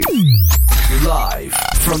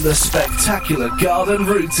from the spectacular garden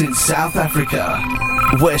routes in South Africa.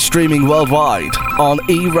 We're streaming worldwide on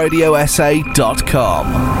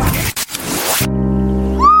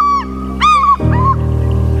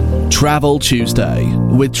eRadioSA.com. Travel Tuesday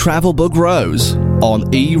with Travelbug Rose on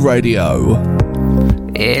eRadio.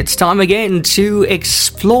 It's time again to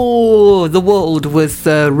explore the world with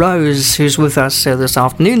Rose, who's with us this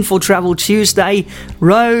afternoon for Travel Tuesday.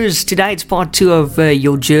 Rose, today it's part 2 of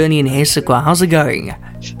your journey in Hessequa. How's it going?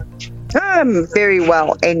 Very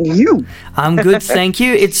well, and you? I'm good, thank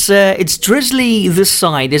you. It's drizzly this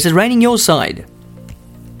side. Is it raining your side?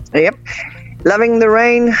 Yep. Loving the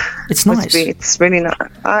rain. It's nice. It's really nice.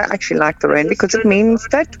 I actually like the rain because it means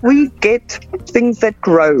that we get things that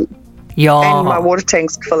grow. Yeah. And my water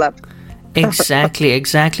tanks fill up.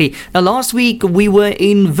 Exactly. Now, last week we were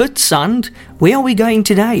in Witstrand. Where are we going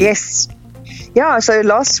today? Yes. Yeah, so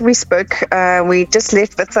last we spoke, we just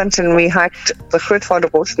left Witstrand and we hiked the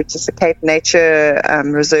Grootvaderbos, which is the Cape Nature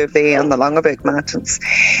Reserve there on the Langeberg Mountains.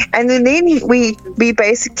 And then we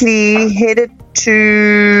basically headed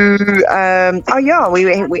to,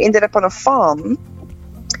 we ended up on a farm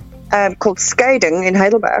called Skading in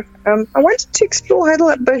Heidelberg. I wanted to explore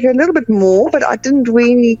Heidelberg a little bit more, but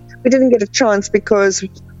we didn't get a chance because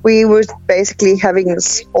we were basically having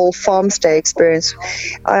this whole farm stay experience,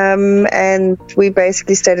 and we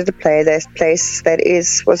basically stayed at a place that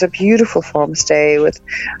was a beautiful farm stay with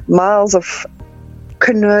miles of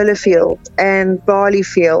canola fields and barley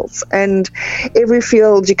fields and every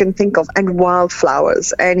field you can think of, and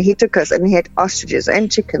wildflowers. And he took us and he had ostriches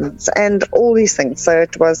and chickens and all these things. So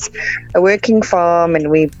it was a working farm and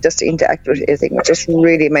we just interacted with everything, which is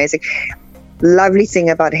really amazing. Lovely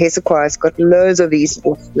thing about Hessequa, it's got loads of these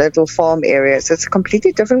little farm areas. It's a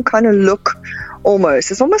completely different kind of look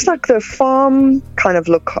almost. It's almost like the farm kind of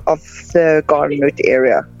look of the garden route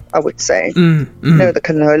area, I would say. You know, the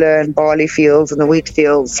canola and barley fields and the wheat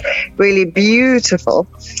fields, really beautiful.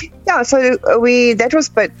 Yeah, so that was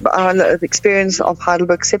the experience of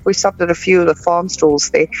Heidelberg, except we stopped at a few of the farm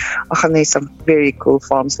stalls there. And there's some very cool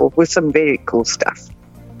farm stalls with some very cool stuff.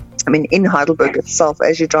 I mean, in Heidelberg itself,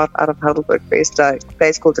 as you drive out of Heidelberg, there's a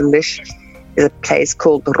place called De Lisch, there's a place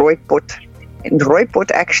called Rooipot. And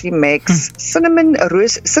Rooipot actually makes cinnamon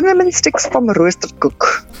sticks from roasted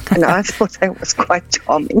koek. And I thought that was quite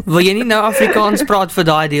charming. Wil jy nie nou Afrikaans praat vir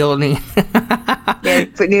daai deel nie?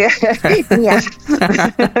 Ja.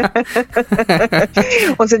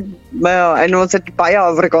 Ons het baie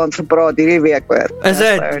Afrikaans gepraat hierdie week hoor. Is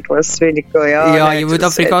it? So it was really cool. Ja, jy moet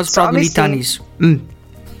Afrikaans praat met die tannies.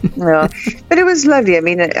 Yeah, but it was lovely. I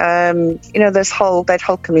mean, that whole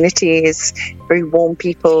community is very warm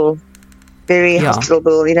people, very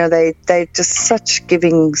hospitable. You know, they're just such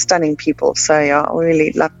giving, stunning people. So yeah, I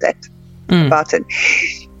really loved that about it.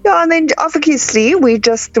 Yeah, and then obviously we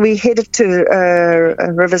headed to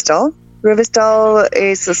Riversdal. Riversdal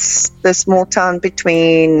is the small town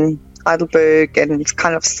between Heidelberg and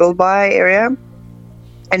kind of Stilbaai area.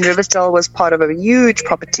 And Riversdal was part of a huge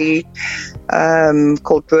property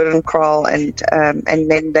called Doornkraal, and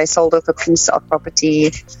then they sold off a piece of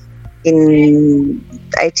property in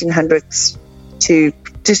 1800s to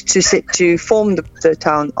form the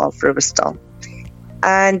town of Riversdal.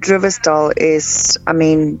 And Riversdal is, I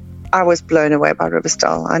mean, I was blown away by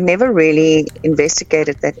Riversdal. I never really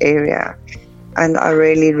investigated that area, and I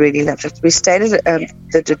really, really loved it. We stayed at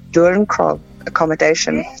the Doornkraal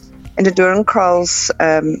accommodation. And the Doornkraal's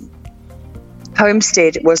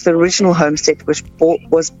homestead was the original homestead, which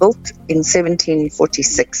was built in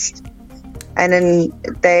 1746. And then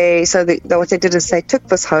what they did is they took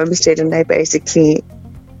this homestead and they basically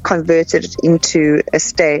converted it into a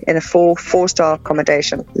stay in a four-star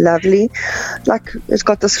accommodation. Lovely. Like, it's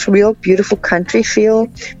got this real beautiful country feel.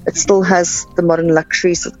 It still has the modern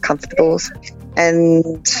luxuries of comfortables.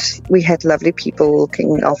 And we had lovely people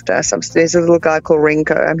looking after us. There's a little guy called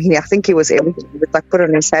Renko. I mean, I think he was everything. He would put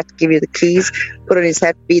on his hat, give you the keys, put on his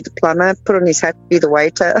hat, be the plumber, put on his hat, be the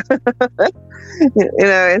waiter.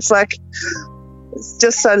 It's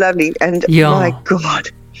just so lovely. And my God,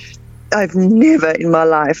 I've never in my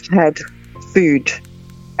life had food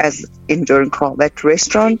as in Doornkraal. That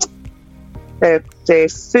restaurant, their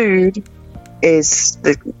food is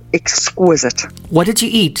exquisite. What did you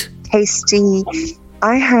eat? Tasty.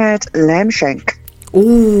 I had lamb shank.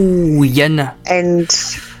 Ooh, yenna. And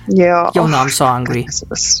yeah, I'm so hungry.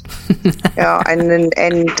 Yeah, and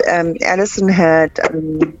Alison had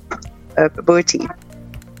boertie.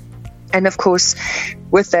 And of course,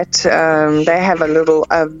 with that, they have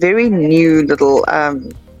a very new little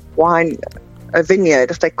wine, a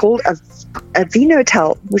vineyard. They call it a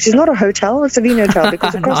vinotel, which is not a hotel, it's a vinotel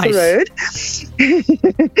because across the road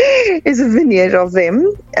is a vineyard of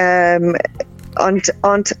them. Aunt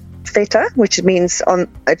Feta, which means on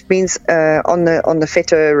the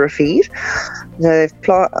Feta Rivier. They've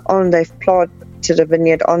planted a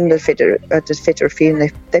vineyard on the Feta Rivier,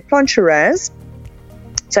 and they plant Shiraz.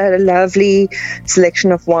 So I had a lovely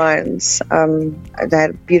selection of wines. They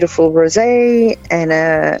had a beautiful rosé and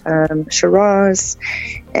a Shiraz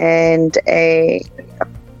and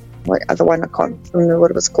what other one? I can't remember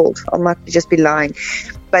what it was called. I might just be lying.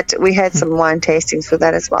 But we had some wine tastings for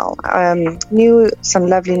that as well. Some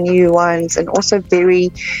lovely new wines, and also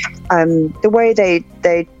very the way they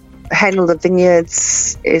handle the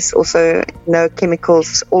vineyards is also no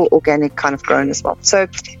chemicals, all organic kind of grown as well. So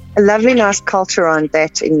a lovely, nice culture around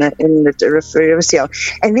that in the Riviera.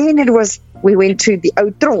 And then we went to the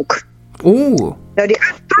Ou Tronk. Ooh. No, the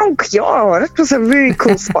Ou Tronk, yeah, that was a very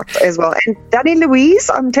cool spot as well. And Danny Louise,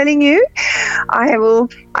 I'm telling you, I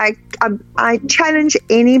challenge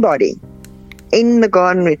anybody in the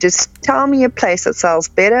garden, just tell me a place that sells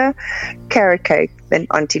better carrot cake than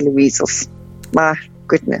Auntie Louise's. My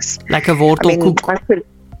goodness. Like a wortelkoek.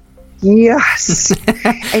 Yes.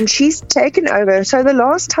 And she's taken over. So the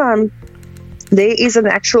last time, there is an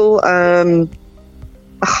actual a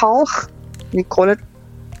galg, we call it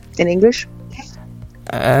in English.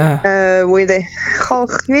 Where the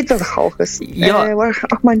galg, you weet wat galg is. Ja.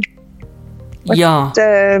 Ach man. Ja.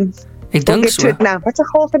 Ik denk so. What's a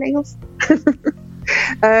galg in Engels?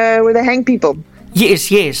 Where they hang people. Yes,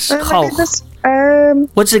 galg.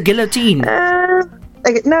 What's a guillotine?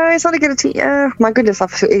 No, it's not a guillotine. My goodness,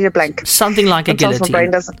 I've hit a blank. Something like a guillotine. My brain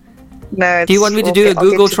doesn't. No. Do you want me to do a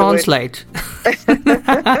Google Translate?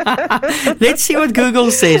 Let's see what Google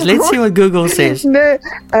says. No.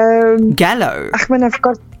 Gallow. Ach man, I've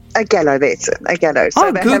got a gallow. That's it. A gallow.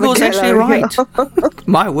 So Google's actually right.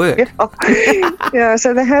 My word. Yeah,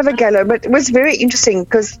 so they have a gallow, but it was very interesting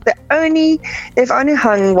because they've only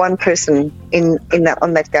hung one person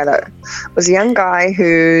on that gallow. It was a young guy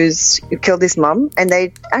who killed his mum, and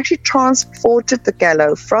they actually transported the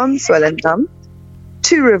gallow from Swellendam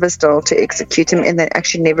to Riversdale to execute him, and they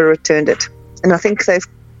actually never returned it. And I think they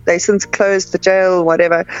since closed the jail or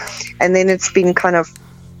whatever, and then it's been kind of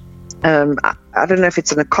I don't know if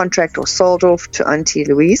it's in a contract or sold off to Auntie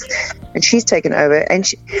Louise, and she's taken over.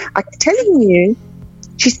 And I'm telling you,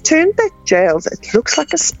 she's turned that jail. It looks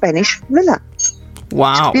like a Spanish villa.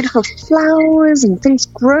 Wow. Beautiful flowers and things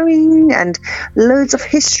growing, and loads of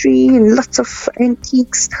history and lots of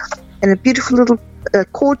antiques, and a beautiful little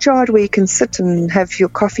courtyard where you can sit and have your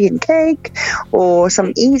coffee and cake or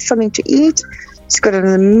something to eat. She's got an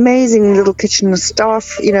amazing little kitchen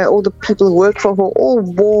staff. All the people who work for her, all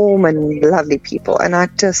warm and lovely people. And I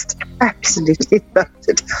just absolutely loved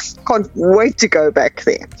it. Can't wait to go back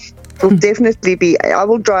there. It'll definitely be. I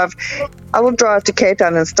will drive to Cape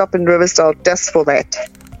Town and stop in Riversdale just for that.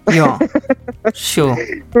 Yeah, sure.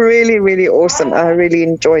 Really, really awesome. I really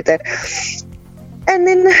enjoyed that. And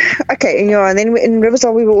then, and then in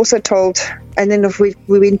Riversdale we were also told, and then we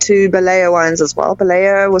went to Balea Wines as well.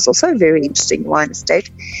 Balea was also a very interesting wine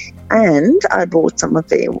estate, and I bought some of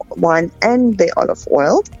their wine and their olive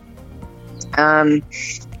oil.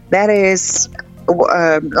 That is,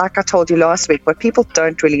 like I told you last week, what people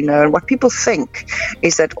don't really know and what people think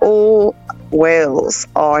is that all Wales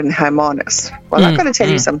are in Hermanus. Well, I've got to tell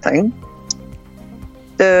you something.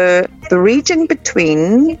 The region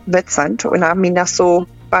between Witstrand, I saw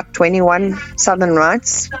about 21 southern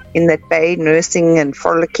rights in that bay, nursing and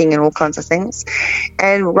frolicking and all kinds of things,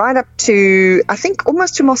 and right up to, I think,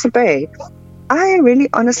 almost to Mossel Bay. I really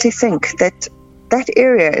honestly think that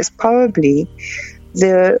area is probably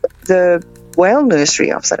the whale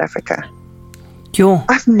nursery of South Africa. Sure.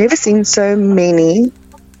 I've never seen so many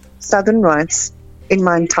southern rights in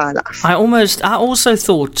my entire life. I always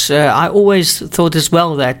thought as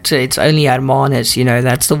well that it's only Hermanus,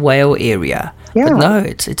 that's the whale area. Yeah. But no,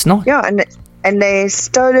 it's not. Yeah, and they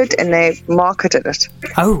stole it and they marketed it.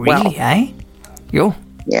 Oh, really, eh? Yo.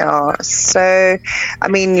 Yeah, so,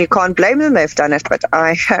 you can't blame them, they've done it, but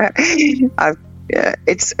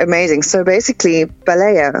it's amazing. So basically,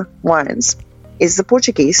 Balea Wines is the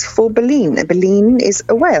Portuguese for baleen. A baleen is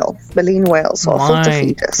a whale. Baleen whales are filter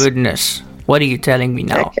feeders. My goodness. What are you telling me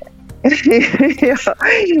now? Okay. Yeah.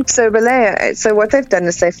 So Balea, so what they've done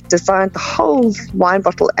is they've designed the whole wine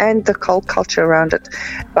bottle and the whole culture around it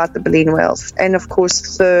about the baleen whales. And of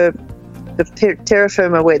course the terra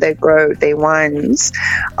firma where they grow their wines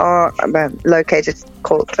are located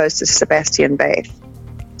close to Sebastian Bay.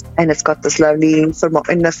 and it's got this lovely in the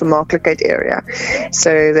Vermaaklikheid area.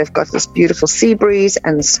 So they've got this beautiful sea breeze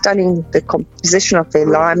and stunning the composition of their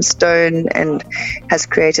limestone, and has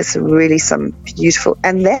created some beautiful.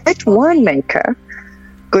 And that winemaker,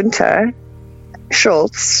 Gunther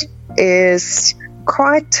Schultz, is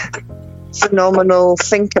quite phenomenal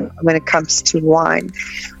thinker when it comes to wine.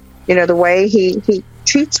 You know, the way he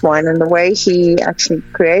treats wine and the way he actually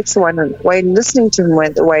creates wine, and the way listening to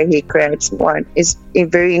him, the way he creates wine is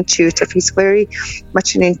very intuitive. He's very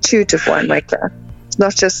much an intuitive winemaker. It's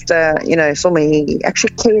not just, for me, he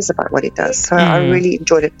actually cares about what he does. So I really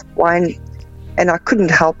enjoyed it. Wine, and I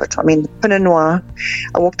couldn't help it. I mean, Pinot Noir,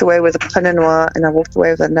 I walked away with a Pinot Noir, and I walked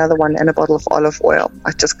away with another one and a bottle of olive oil.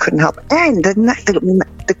 I just couldn't help it. And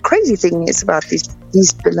the crazy thing is about these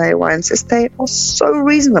Belay wines is they are so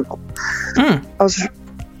reasonable. I was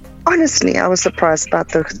surprised about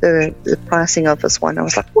the pricing of this one. I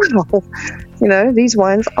was like, wow, these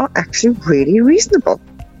wines are actually really reasonable.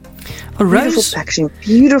 Well, Rose, beautiful packaging,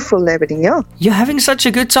 beautiful labeling. Yeah, you're having such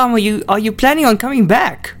a good time. Are you planning on coming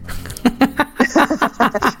back?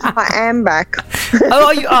 I am back. Oh,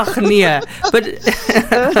 are you? Oh, yeah. But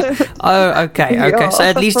oh, okay. Yeah. So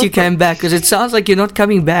at least you came back, because it sounds like you're not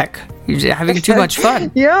coming back. You're having too much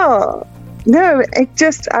fun. Yeah. No,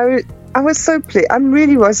 I was so I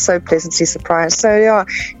really was so pleasantly surprised. So yeah.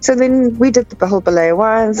 So then we did the whole Belay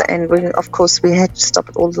wines, and of course we had to stop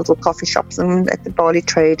at all the little coffee shops and at the barley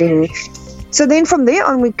trading. So then from there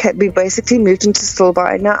on, we basically moved into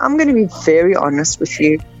Stilbaai. Now I'm going to be very honest with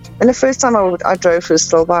you. And the first time I drove through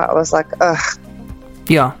Stilbaai, I was like, ugh.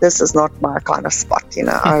 Yeah. This is not my kind of spot,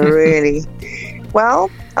 I really.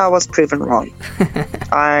 Well, I was proven wrong.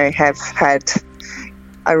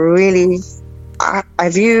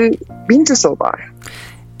 Have you been to Stilbaai?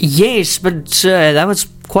 Yes, but that was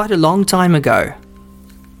quite a long time ago.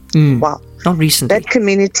 Wow. Not recently. That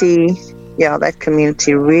community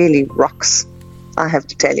really rocks, I have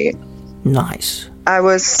to tell you. Nice.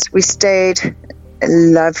 We stayed a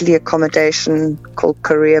lovely accommodation called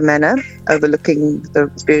Korea Manor, overlooking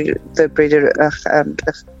the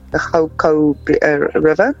Hessequa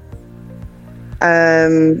River.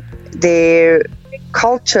 Their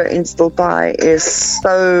culture in Stilbaai is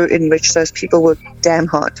so enriched. Those people work damn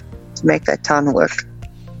hard to make that town work,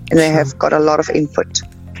 and they have got a lot of input.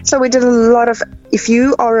 So we did a lot of, if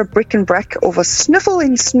you are a brick and brack or a sniffle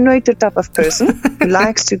and snoiter type of person who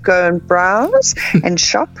likes to go and browse and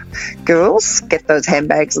shop, girls, get those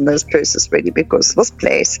handbags and those purses ready, because this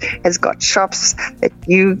place has got shops that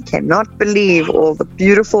you cannot believe all the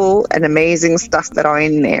beautiful and amazing stuff that are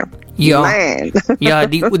in there. Yeah. Man.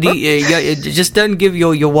 Just don't give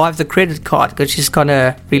your wife the credit card, because she's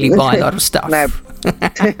gonna really buy a lot of stuff. No.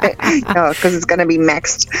 Because it's going to be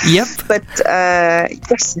maxed. Yep. But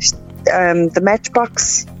yes, the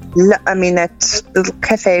Matchbox, that little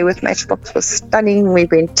cafe with Matchbox was stunning. We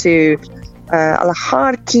went to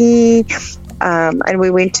Alaharki, and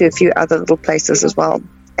we went to a few other little places as well.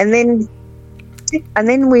 And then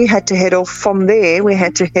we had to head off from there. We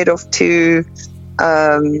had to head off to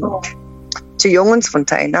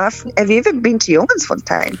Jongensfontein. Now, have you ever been to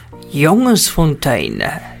Jongensfontein?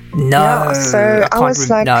 Jongensfontein? No. Yeah, so I was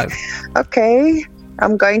like, okay,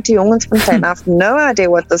 I'm going to Jongensfontein. I have no idea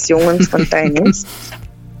what this Jongensfontein is.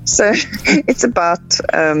 So it's about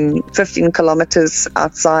 15 kilometers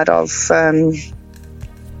outside of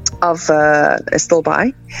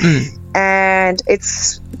Stilbaai. And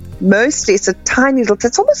it's a tiny little,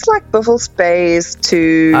 it's almost like Buffels Bay's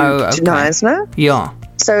to Knysna. Yeah.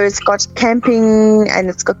 So it's got camping, and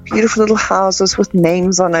it's got beautiful little houses with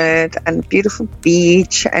names on it, and beautiful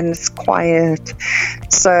beach, and it's quiet.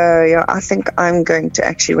 So yeah, I think I'm going to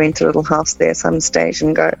actually rent a little house there some stage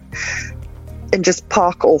and go and just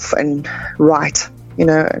park off and write,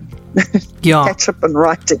 catch up and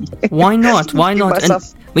writing. Why not? Why not?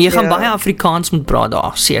 Maar jy gaan baie Afrikaans moet praat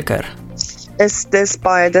daar, seker. Dis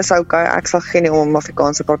okay. Ek sal geen om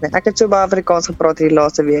Afrikaans te praat nie. Ek het so baie Afrikaans gepraat hierdie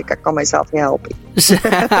laaste week. Ek kan myself nie help nie.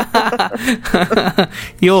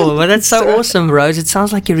 Yo, but that's so awesome, Rose. It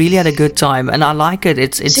sounds like you really had a good time, and I like it.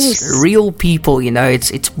 It's real people,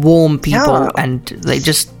 It's warm people, and they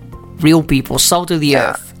just real people, salt of the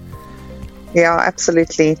earth. Yeah,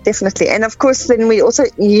 absolutely, definitely. And of course, then we also,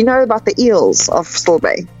 about the eels of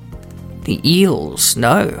Stilbaai. The eels?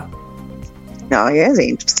 No. No, here's an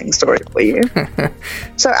interesting story for you.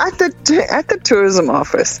 So at the tourism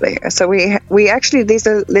office there, so we actually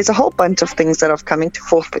there's a whole bunch of things that are coming to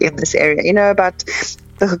forth in this area. About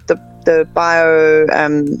the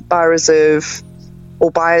bioreserve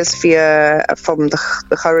or biosphere from the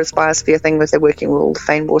Horus biosphere thing where they're working with all the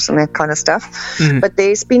fynbos and that kind of stuff. But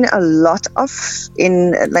there's been a lot of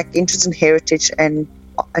interest in heritage and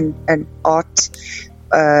art,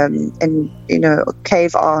 and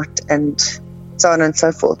cave art and so on and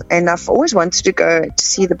so forth. And I've always wanted to go to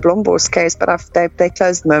see the Blombos caves, but they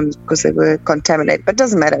closed them because they were contaminated. But it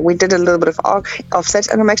doesn't matter. We did a little bit of offset,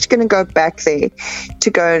 and I'm actually going to go back there to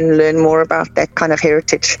go and learn more about that kind of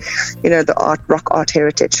heritage, the rock art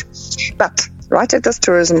heritage. But right at this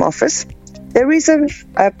tourism office, there is a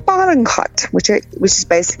Palangat, which is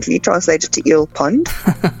basically translated to eel pond.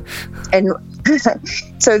 And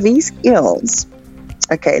so these eels,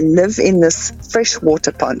 live in this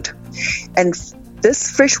freshwater pond. And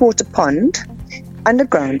this freshwater pond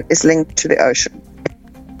underground is linked to the ocean.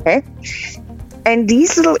 Okay? And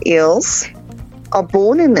these little eels are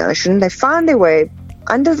born in the ocean. They find their way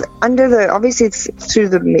under the obviously it's through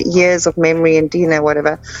the years of memory and DNA,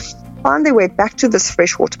 whatever, find their way back to this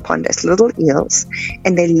freshwater pond as little eels,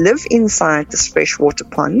 and they live inside this freshwater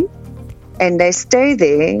pond, and they stay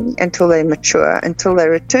there until they mature, until they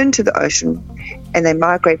return to the ocean, and they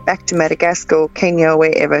migrate back to Madagascar or Kenya or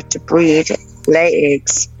wherever to breed, lay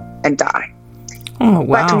eggs, and die. Oh,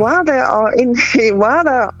 wow. But while they are in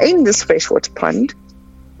this freshwater pond,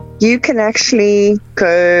 you can actually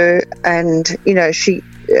go and,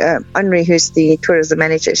 Henri, who's the tourism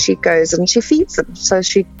manager, she goes and she feeds them. So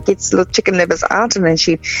she gets little chicken livers out, and then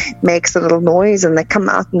she makes a little noise, and they come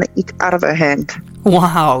out and they eat out of her hand.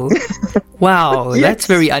 Wow. Wow, Yes. That's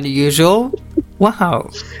very unusual. Wow.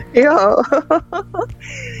 Yeah.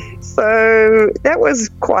 So that was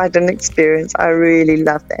quite an experience. I really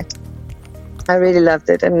loved that.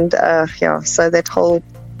 And so that whole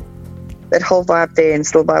vibe there in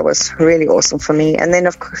Stilbaai was really awesome for me. And then,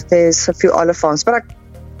 of course, there's a few olive farms. But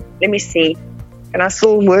let me see. Can I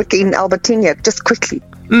still work in Albertina just quickly?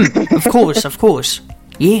 Of course.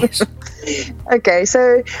 Yes. Okay,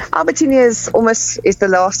 so Albertina is the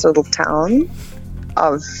last little town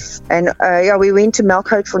we went to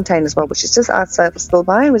Melkhoutfontein as well, which is just outside of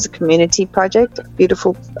Stilbaai. It was a community project,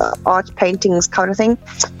 beautiful art paintings kind of thing,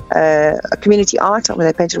 a community art where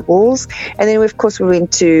they painted walls. And then, of course, we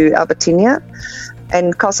went to Albertina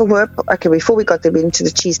and Castlehoop. Okay, before we got there, we went to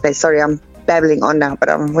the cheese place. Sorry, I'm babbling on now, but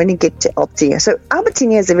I'm going to get to Albertina. So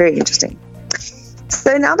Albertina is very interesting.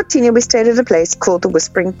 So in Albertina, we stayed at a place called the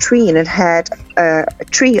Whispering Tree, and it had a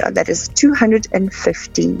tree that is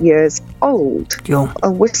 250 years old. Yo. A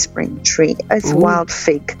whispering tree. It's a wild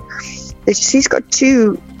fig. She's got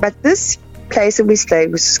two, but this place that we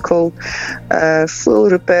stayed was called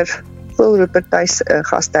Voelrupert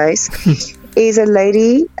Gasthuis. Is a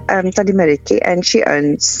lady, Tanti Mariki, and she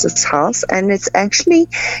owns this house, and it's actually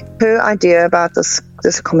her idea about this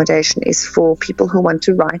accommodation is for people who want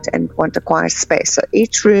to write and want a quiet space. So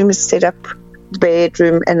each room is set up,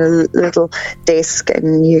 bedroom and a little desk,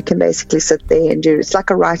 and you can basically sit there and it's like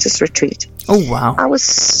a writer's retreat. Oh, wow. I was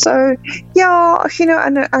so,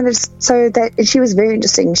 and she was very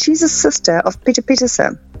interesting. She's a sister of Peter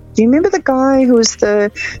Peterson. Do you remember the guy who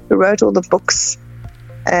wrote all the books?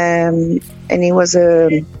 And he was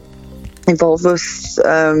involved with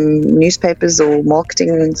newspapers or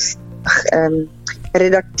marketing,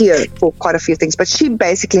 redacteur for quite a few things. But she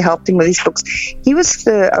basically helped him with these books. He was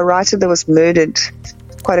a writer that was murdered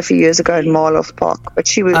quite a few years ago in Marlow Park. But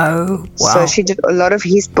she was, so she did a lot of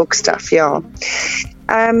his book stuff. Yeah.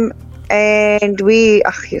 And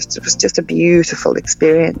it was just a beautiful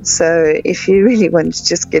experience. So if you really want to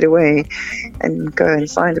just get away and go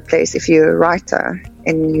and find a place, if you're a writer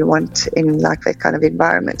and you want in like that kind of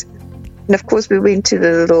environment. And of course we went to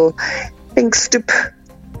the little Pink Stoep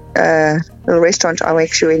little restaurant. I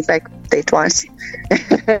actually went back there twice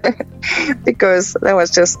because that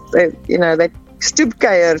was just, that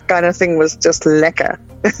stoepkuier kind of thing was just lekker.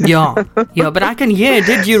 Yeah, but I can hear,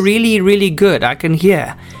 did you really, really good? I can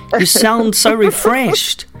hear. You sound so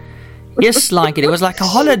refreshed. Yes, like it was like a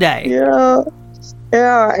holiday.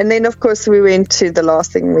 Yeah, and then of course we went to the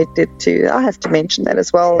last thing we did too. I have to mention that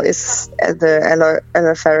as well is the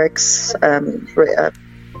Aloferix,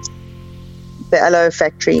 the aloe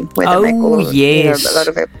factory where they make all of, a lot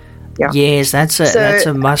of it. Yeah. Yes, that's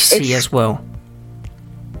a must see as well.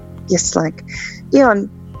 Yes, and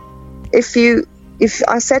if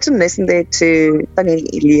I sat and listened there to Tannie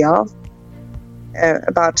Ilia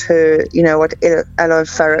about her, what aloe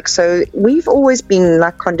ferrex. So we've always been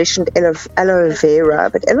conditioned aloe vera,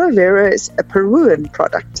 but aloe vera is a Peruvian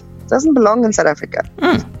product. It doesn't belong in South Africa.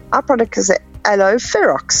 Our product is aloe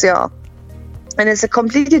ferox, and it's a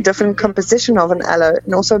completely different composition of an aloe,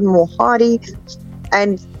 and also more hardy,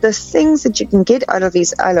 And the things that you can get out of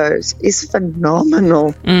these aloes is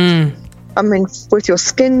phenomenal. I mean, with your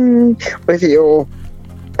skin, with your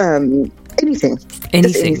anything.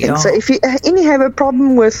 Anything. So if you have a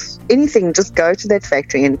problem with anything, just go to that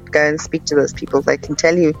factory and go and speak to those people. They can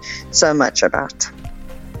tell you so much about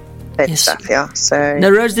that stuff. Yeah. So now,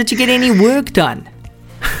 Rose, did you get any work done?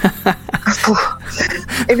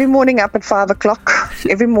 Every morning up at 5 o'clock.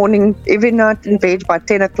 Every morning, every night in bed by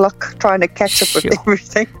 10 o'clock, trying to catch up with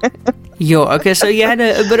everything. Okay, so you had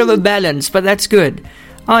a bit of a balance, but that's good.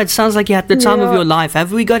 Oh, it sounds like you had the time of your life.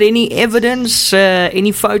 Have we got any evidence,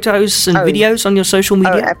 any photos and videos on your social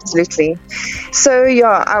media? Oh, absolutely. So,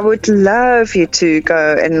 I would love you to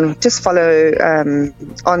go and just follow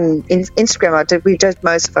on Instagram. We did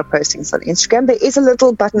most of our postings on Instagram. There is a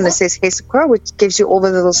little button that says Hessequa, which gives you all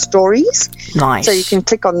the little stories. Nice. So you can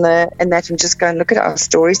click on that and just go and look at our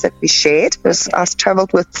stories that we shared. I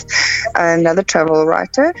traveled with another travel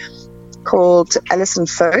writer called Alison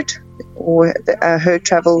Fote. Her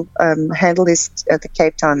travel handle is the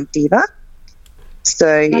Cape Town Diva.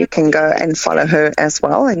 So you can go and follow her as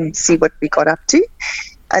well and see what we got up to.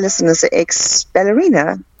 Alison is an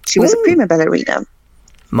ex-ballerina. She was a prima ballerina.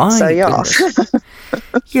 Goodness.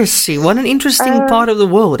 Yes, see, what an interesting part of the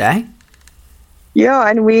world, eh? Yeah,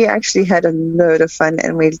 and we actually had a load of fun,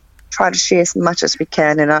 and we try to share as much as we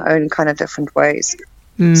can in our own kind of different ways.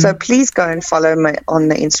 So please go and follow me on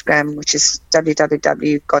the Instagram, which is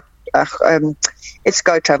it's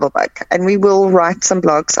Go Travelbug, and we will write some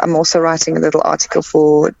blogs. I'm also writing a little article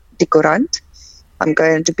for Die Courant. I'm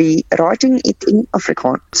going to be writing it in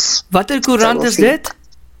Afrikaans. Watter koerant is dit?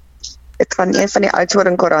 Dit gaan een van die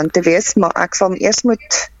oudste koerante wees, maar ek sal eers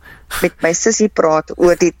moet met my sussie praat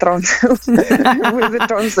oor die translation.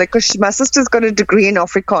 My sister's got a degree in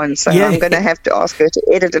Afrikaans, so I'm going to have to ask her to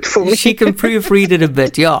edit it for me. She can proofread it a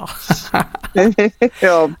bit, Rose.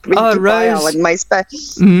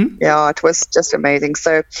 Yeah, it was just amazing.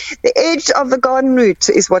 So the edge of the garden route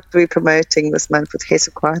is what we're promoting this month with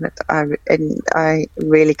Hessequa, and I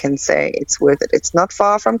really can say it's worth it. It's not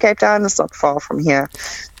far from Cape Town. It's not far from here.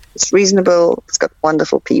 It's reasonable. It's got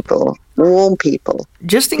wonderful people, warm people.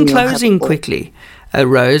 Just in closing quickly,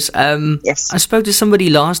 Rose, yes. I spoke to somebody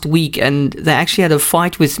last week and they actually had a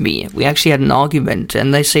fight with me. We actually had an argument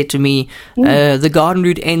and they said to me, the garden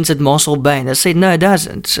route ends at Mossel Bay. And I said, no, it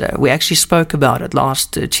doesn't. We actually spoke about it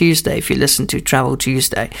last Tuesday, if you listen to Travel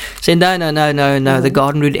Tuesday. I said, no, the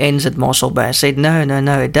garden route ends at Mossel Bay. I said, no,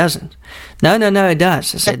 it doesn't. No, it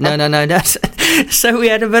does. I said, no, it doesn't. So we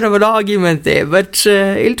had a bit of an argument there, but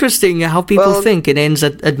interesting how people think it ends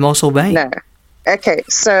at Mossel Bay. No. Okay,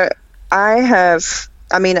 so I've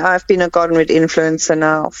been a garden route influencer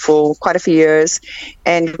now for quite a few years,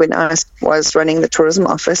 and when I was running the tourism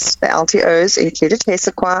office, the LTOs included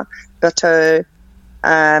Hessequa, Gato,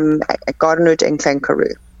 garden route and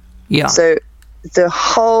Klein-Karoo. Yeah. So the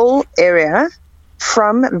whole area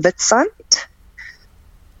from Witstrand,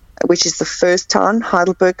 which is the first town,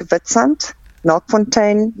 Heidelberg, Witstrand,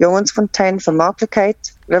 Melkfontein, Jongensfontein,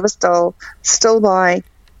 Vermaaklikheid, Riversdal, Stilbaai,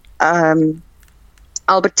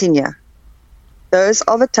 Albertina. Those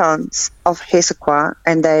are the towns of Hessequa,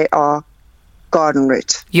 and they are garden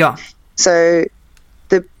route. Yeah. So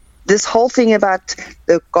this whole thing about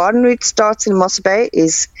the garden route starts in Mossel Bay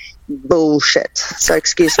is bullshit. So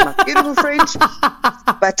excuse my beautiful French,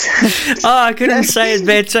 but I couldn't say it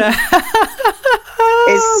better.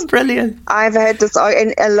 It's brilliant. I've had this,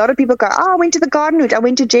 and a lot of people go, I went to the garden route. I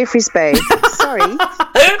went to Jeffreys Bay. Sorry,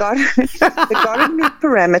 the garden route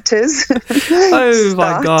parameters. Oh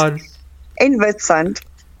my God. In Witstrand,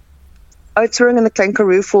 Oudtshoorn and the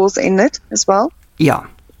Klein-Karoo falls in it as well. Yeah.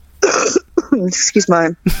 Excuse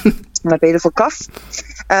my beautiful cough.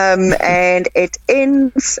 And it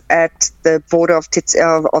ends at the border of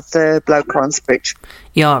the Blaukrans Bridge.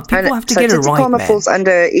 Yeah, people have to get it right, man. falls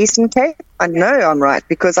under Eastern Cape. I know I'm right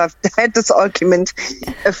because I've had this argument,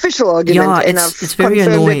 official argument, and I've very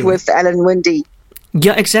confirmed annoying. it with Alan Windy.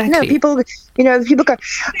 Yeah, exactly. No, people go,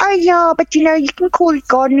 oh yeah, but you can call it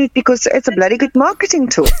garden route because it's a bloody good marketing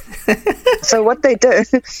tool. So what they did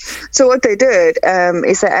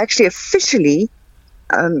is they actually officially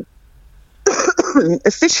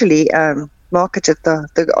marketed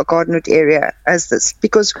the garden route area as this,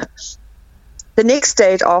 because the next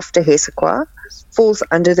state after Hessequa falls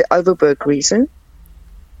under the Overberg region.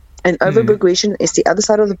 And Overberg region is the other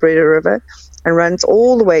side of the Breda River and runs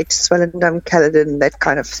all the way to Swellendam, Caledon, that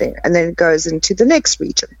kind of thing. And then it goes into the next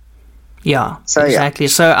region. Yeah, exactly.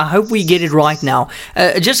 So I hope we get it right now.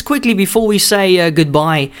 Just quickly before we say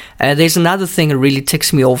goodbye, there's another thing that really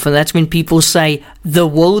ticks me off, and that's when people say the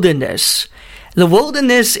wilderness. The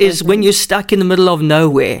wilderness is when you're stuck in the middle of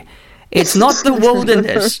nowhere. It's not the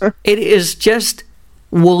wilderness. It is just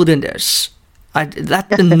wilderness.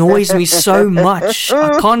 That annoys me so much.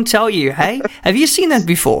 I can't tell you. Hey, have you seen that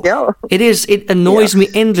before? Yeah. It annoys me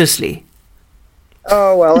endlessly.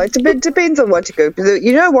 Oh, well, it depends on what you go.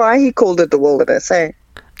 You know why he called it the wilderness, eh?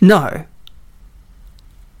 No.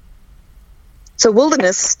 So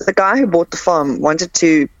wilderness, the guy who bought the farm wanted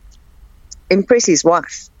to impress his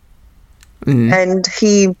wife. And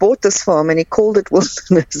he bought this farm and he called it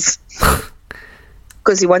wilderness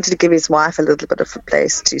because he wanted to give his wife a little bit of a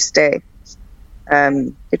place to stay.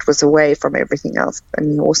 It was away from everything else,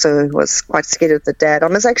 and he also was quite scared of the dad. I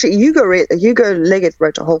must actually, Hugo Leggett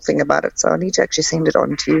wrote a whole thing about it, so I need to actually send it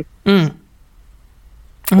on to you. Okay.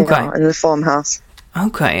 Yeah, in the farmhouse.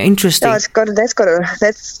 Okay, interesting. Yeah,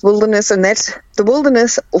 that's wilderness, and that's the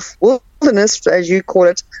wilderness, as you call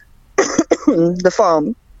it. The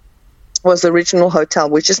farm was the original hotel,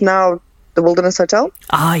 which is now the Wilderness Hotel.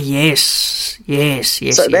 Ah, yes.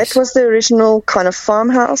 So that was the original kind of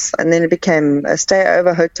farmhouse, and then it became a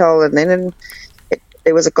stay-over hotel, and then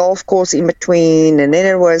there was a golf course in between, and then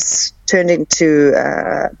it was turned into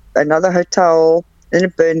another hotel, then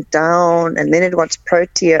it burned down, and then it went to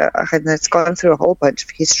Protea, and it's gone through a whole bunch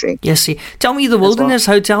of history. Yes, see. Tell me, the Wilderness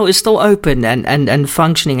Hotel is still open and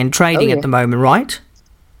functioning and trading at the moment, right?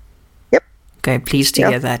 Okay, pleased to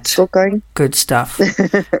hear that. Still going. Good stuff.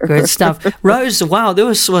 Good stuff. Rose, wow,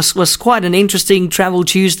 this was quite an interesting Travel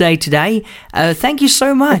Tuesday today. Thank you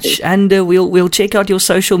so much. And we'll check out your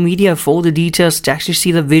social media for all the details to actually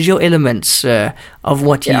see the visual elements of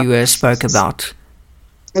what you spoke about.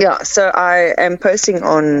 Yeah, so I am posting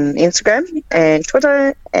on Instagram and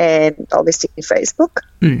Twitter and obviously Facebook.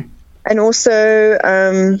 And also,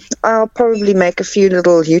 I'll probably make a few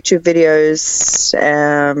little YouTube videos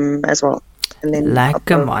as well. And then I'll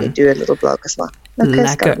probably do a little blog as well.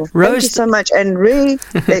 Okay, Rose, thank you so much. And really,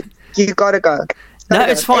 you got to go. No,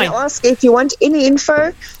 it's fine. And ask if you want any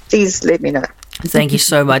info, please let me know. Thank you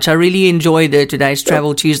so much. I really enjoyed today's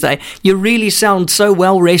Travel Tuesday. You really sound so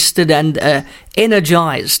well rested and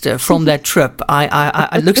energized from that trip.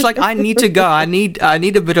 It looks like I need to go. I need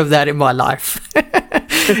a bit of that in my life.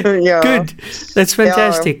 Yeah. Good. That's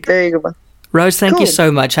fantastic. Yeah, very good. Rose, thank you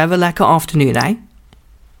so much. Have a lekker afternoon, eh?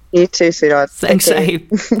 You too, sweetheart. Thanks, eh?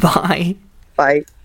 Bye. Bye.